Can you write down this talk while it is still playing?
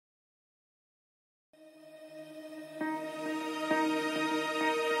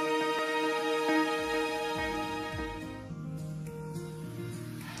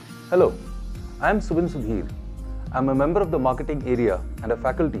Hello, I am Subin Sudhir. I am a member of the marketing area and a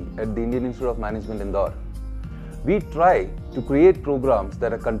faculty at the Indian Institute of Management Indore. We try to create programs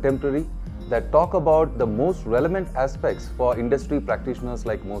that are contemporary, that talk about the most relevant aspects for industry practitioners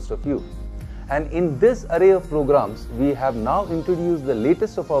like most of you. And in this array of programs, we have now introduced the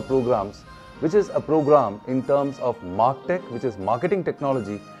latest of our programs, which is a program in terms of Marktech, which is marketing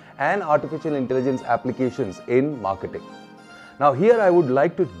technology and artificial intelligence applications in marketing. Now here I would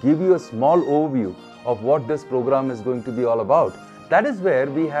like to give you a small overview of what this program is going to be all about. That is where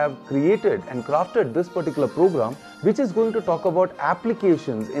we have created and crafted this particular program, which is going to talk about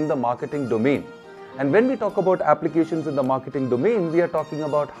applications in the marketing domain. And when we talk about applications in the marketing domain, we are talking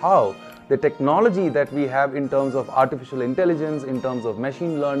about how the technology that we have in terms of artificial intelligence, in terms of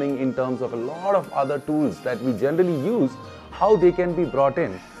machine learning, in terms of a lot of other tools that we generally use, how they can be brought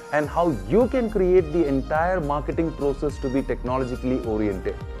in and how you can create the entire marketing process to be technologically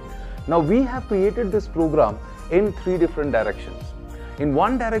oriented. Now we have created this program in three different directions. In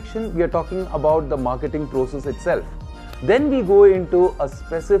one direction, we are talking about the marketing process itself. Then we go into a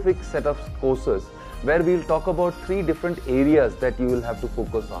specific set of courses where we'll talk about three different areas that you will have to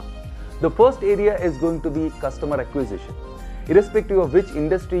focus on. The first area is going to be customer acquisition. Irrespective of which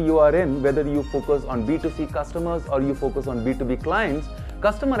industry you are in, whether you focus on B2C customers or you focus on B2B clients,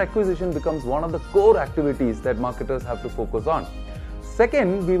 customer acquisition becomes one of the core activities that marketers have to focus on.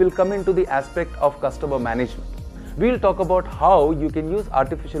 Second, we will come into the aspect of customer management. We'll talk about how you can use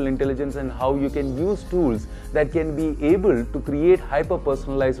artificial intelligence and how you can use tools that can be able to create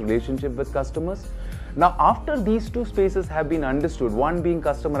hyper-personalized relationship with customers. Now, after these two spaces have been understood, one being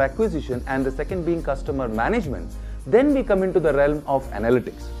customer acquisition and the second being customer management, then we come into the realm of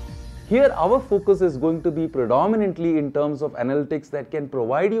analytics. Here, our focus is going to be predominantly in terms of analytics that can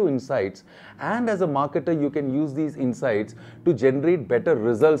provide you insights, and as a marketer, you can use these insights to generate better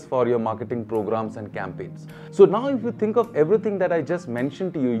results for your marketing programs and campaigns. So now if you think of everything that I just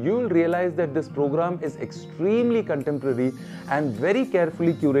mentioned to you, you will realize that this program is extremely contemporary and very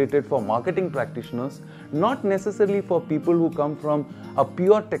carefully curated for marketing practitioners, not necessarily for people who come from a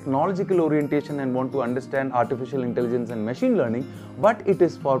pure technological orientation and want to understand artificial intelligence and machine learning, but it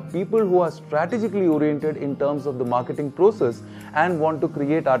is for people who are strategically oriented in terms of the marketing process and want to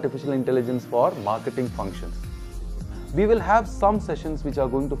create artificial intelligence for marketing functions. We will have some sessions which are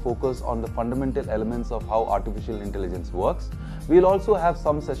going to focus on the fundamental elements of how artificial intelligence works. We'll also have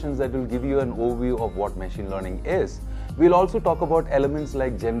some sessions that will give you an overview of what machine learning is. We'll also talk about elements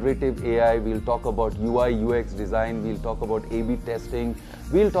like generative AI, we'll talk about UI, UX design, we'll talk about A/B testing,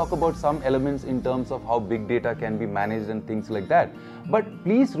 we'll talk about some elements in terms of how big data can be managed and things like that. But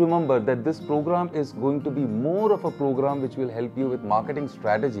please remember that this program is going to be more of a program which will help you with marketing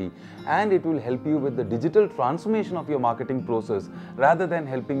strategy, and it will help you with the digital transformation of your marketing process rather than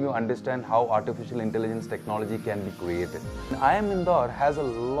helping you understand how artificial intelligence technology can be created. IIM Indore has a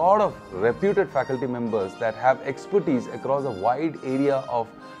lot of reputed faculty members that have expertise across a wide area of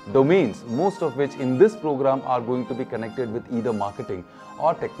domains, most of which in this program are going to be connected with either marketing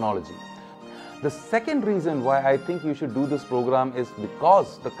or technology. The second reason why I think you should do this program is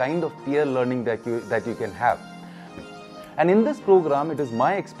because the kind of peer learning that you can have. And in this program, it is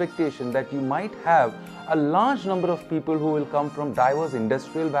my expectation that you might have a large number of people who will come from diverse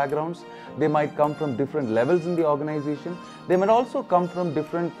industrial backgrounds. They might come from different levels in the organization. They might also come from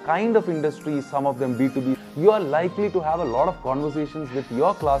different kind of industries, some of them B2B. You are likely to have a lot of conversations with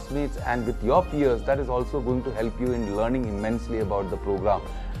your classmates and with your peers. That is also going to help you in learning immensely about the program.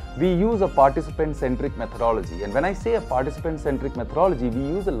 We use a participant-centric methodology, and when I say a participant-centric methodology, we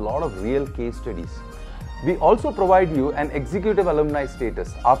use a lot of real case studies. We also provide you an executive alumni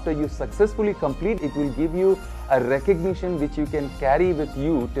status. After you successfully complete, it will give you a recognition which you can carry with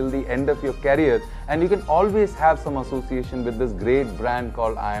you till the end of your career, and you can always have some association with this great brand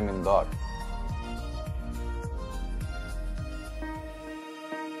called IIM Indore.